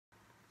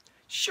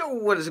Sure,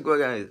 what is up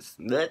guys?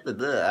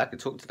 I can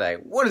talk today.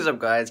 What is up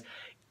guys?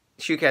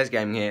 Shoecast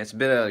Gaming here. It's a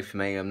bit early for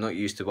me. I'm not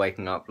used to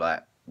waking up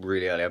like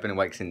really early. I've been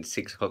awake since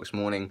 6 o'clock this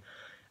morning.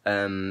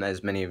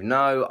 As many of you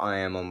know, I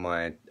am on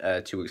my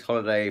 2 weeks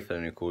holiday for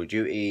the new Call of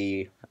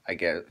Duty. I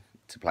get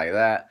to play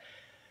that.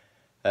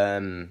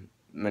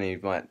 Many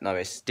of you might know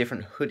it's a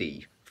different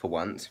hoodie for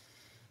once.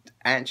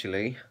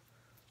 Actually,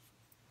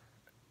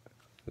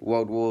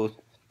 World War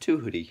II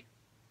hoodie,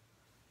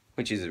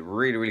 which is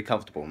really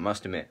comfortable, I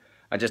must admit.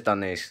 I just done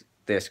this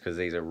because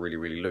these are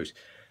really loose.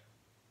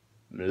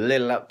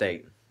 Little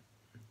update.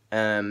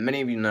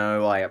 Many of you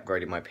know I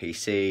upgraded my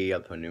PC. I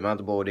put a new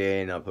motherboard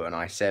in. I put an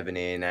i7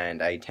 in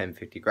and a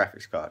 1050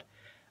 graphics card.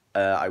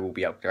 I will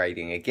be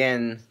upgrading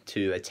again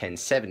to a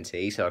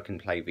 1070 so I can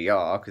play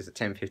VR because the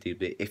 1050 is a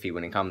bit iffy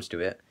when it comes to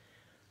it.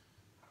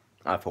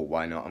 I thought,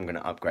 why not? I'm going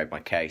to upgrade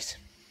my case,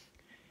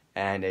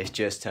 and it's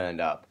just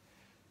turned up.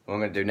 What I'm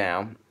going to do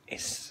now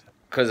is,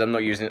 because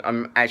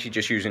I'm actually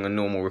just using a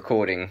normal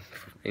recording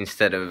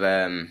instead of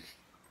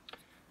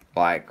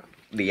like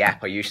the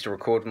app I used to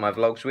record my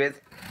vlogs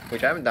with,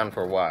 which I haven't done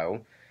for a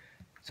while.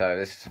 So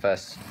this is the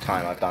first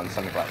time I've done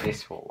something like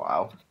this for a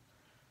while.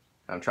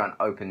 I'm trying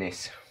to open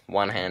this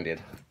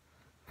one-handed.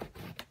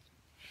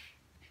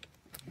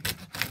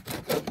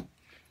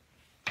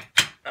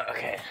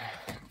 Okay.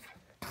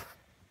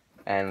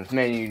 And as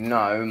many of you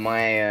know,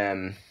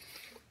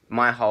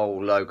 my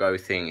whole logo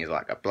thing is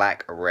like a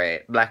black and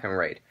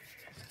red.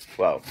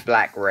 Well,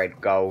 black,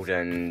 red, gold,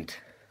 and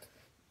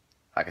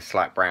like a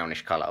slight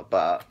brownish colour.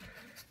 But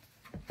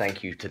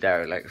thank you to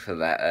Derelict for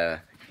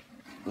that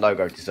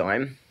logo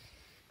design.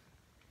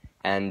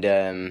 And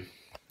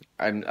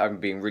I'm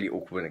being really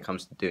awkward when it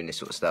comes to doing this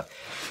sort of stuff.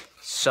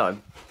 So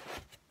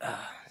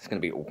it's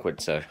going to be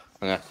awkward. So I'm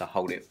going to have to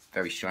hold it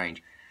very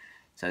strange.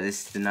 So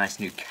this is the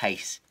nice new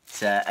case.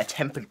 It's a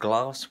tempered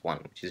glass one,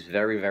 which is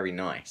very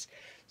nice.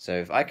 So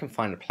if I can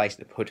find a place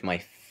to put my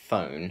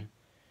phone,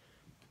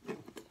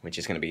 which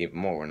is going to be even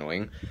more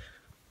annoying.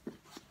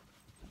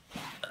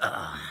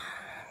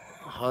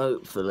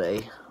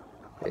 Hopefully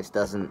this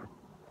doesn't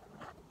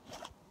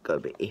go a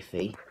bit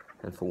iffy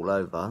and fall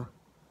over.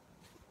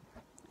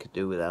 Could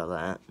do without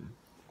that.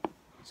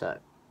 So,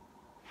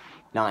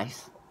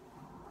 nice.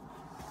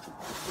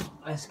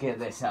 Let's get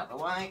this out of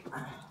the way.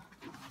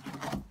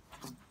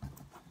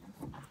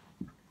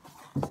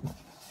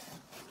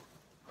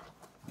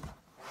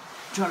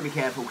 Trying to be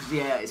careful because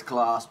yeah, it's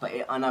glass, but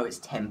I know it's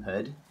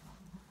tempered.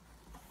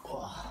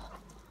 Oh.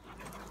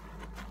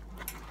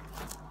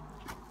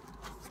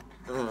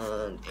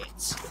 And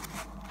it's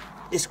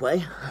this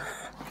way.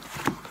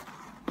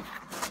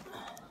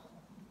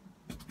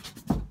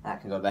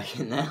 That can go back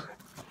in there.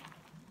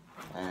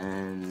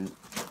 And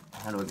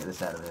how do I get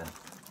this out of here?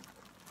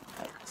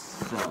 Like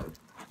so.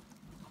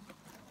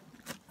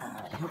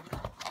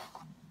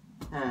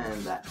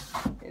 And that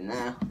in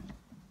there.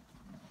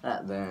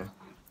 That there.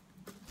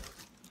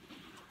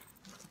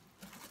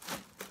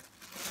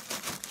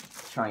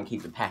 Try and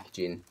keep the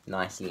packaging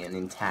nicely and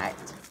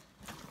intact,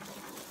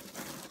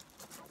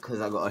 because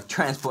I've got to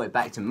transport it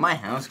back to my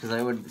house, because I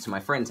ordered it to my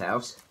friend's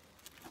house.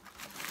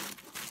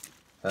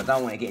 So I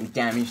don't want it getting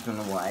damaged on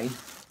the way.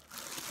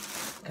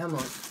 Come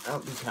on,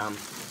 up you come.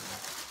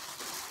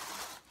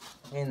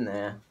 In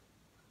there.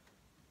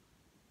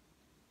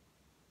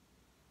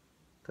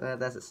 Glad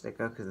that's a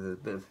sticker, because there's a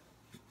bit of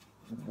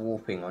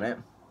warping on it.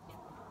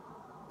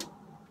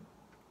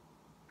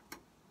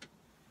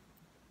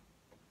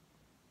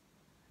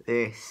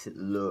 This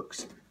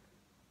looks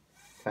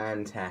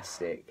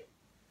fantastic.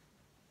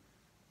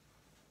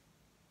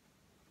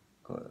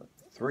 Got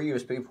 3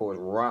 USB ports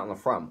right on the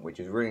front, which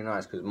is really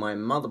nice because my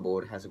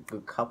motherboard has a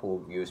good couple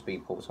of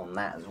USB ports on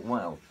that as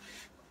well.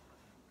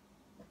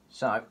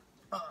 So,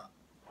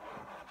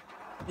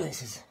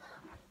 this is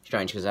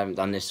strange because I haven't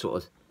done this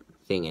sort of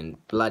thing in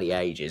bloody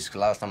ages. Because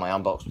last time I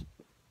unboxed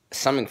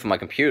something for my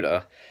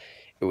computer,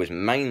 it was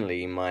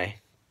mainly my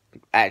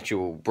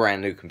actual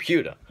brand new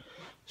computer.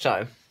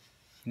 So,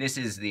 this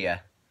is the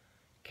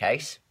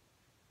case.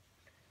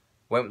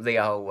 Went with the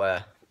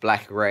whole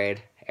black,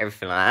 red,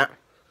 everything like that.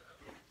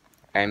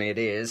 And it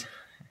is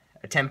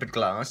a tempered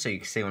glass, so you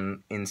can see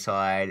on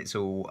inside it's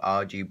all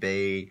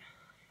RGB.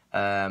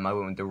 I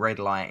went with the red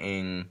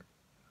lighting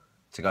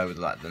to go with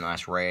like the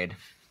nice red.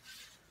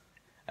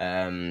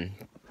 It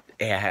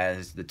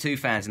has the 2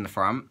 fans in the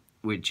front,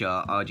 which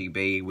are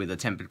RGB with a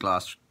tempered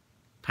glass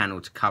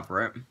panel to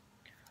cover it.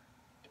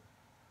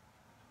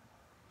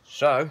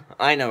 So,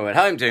 I know what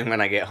I'm doing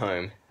when I get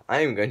home.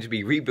 I am going to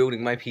be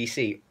rebuilding my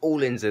PC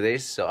all into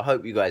this, so I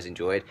hope you guys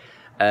enjoyed.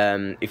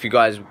 If you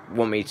guys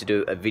want me to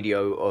do a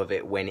video of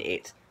it when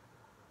it's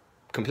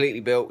completely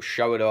built,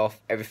 show it off,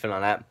 everything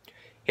like that,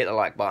 hit the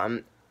like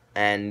button.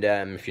 And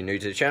if you're new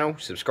to the channel,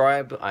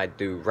 subscribe. I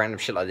do random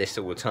shit like this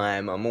all the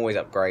time. I'm always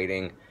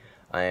upgrading.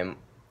 I am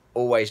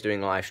always doing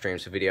live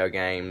streams for video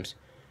games.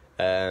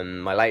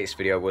 My latest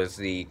video was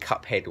the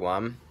Cuphead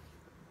one.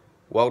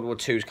 World War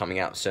II is coming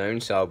out soon,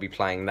 so I'll be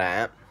playing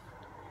that.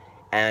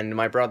 And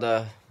my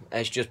brother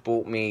has just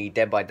bought me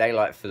Dead by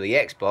Daylight for the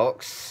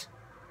Xbox.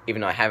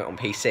 even though I have it on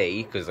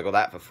PC because I got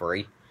that for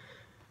free.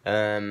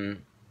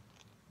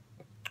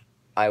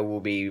 I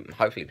will be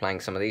hopefully playing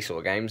some of these sort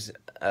of games.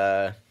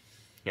 COD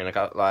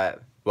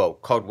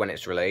when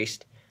it's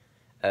released.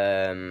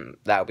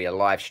 That'll be a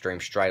live stream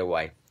straight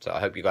away. So I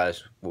hope you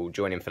guys will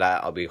join in for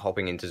that. I'll be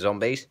hopping into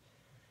zombies.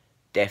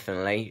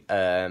 Definitely.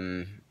 Yeah,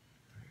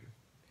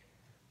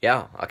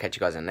 I'll catch you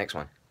guys in the next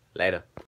one. Later.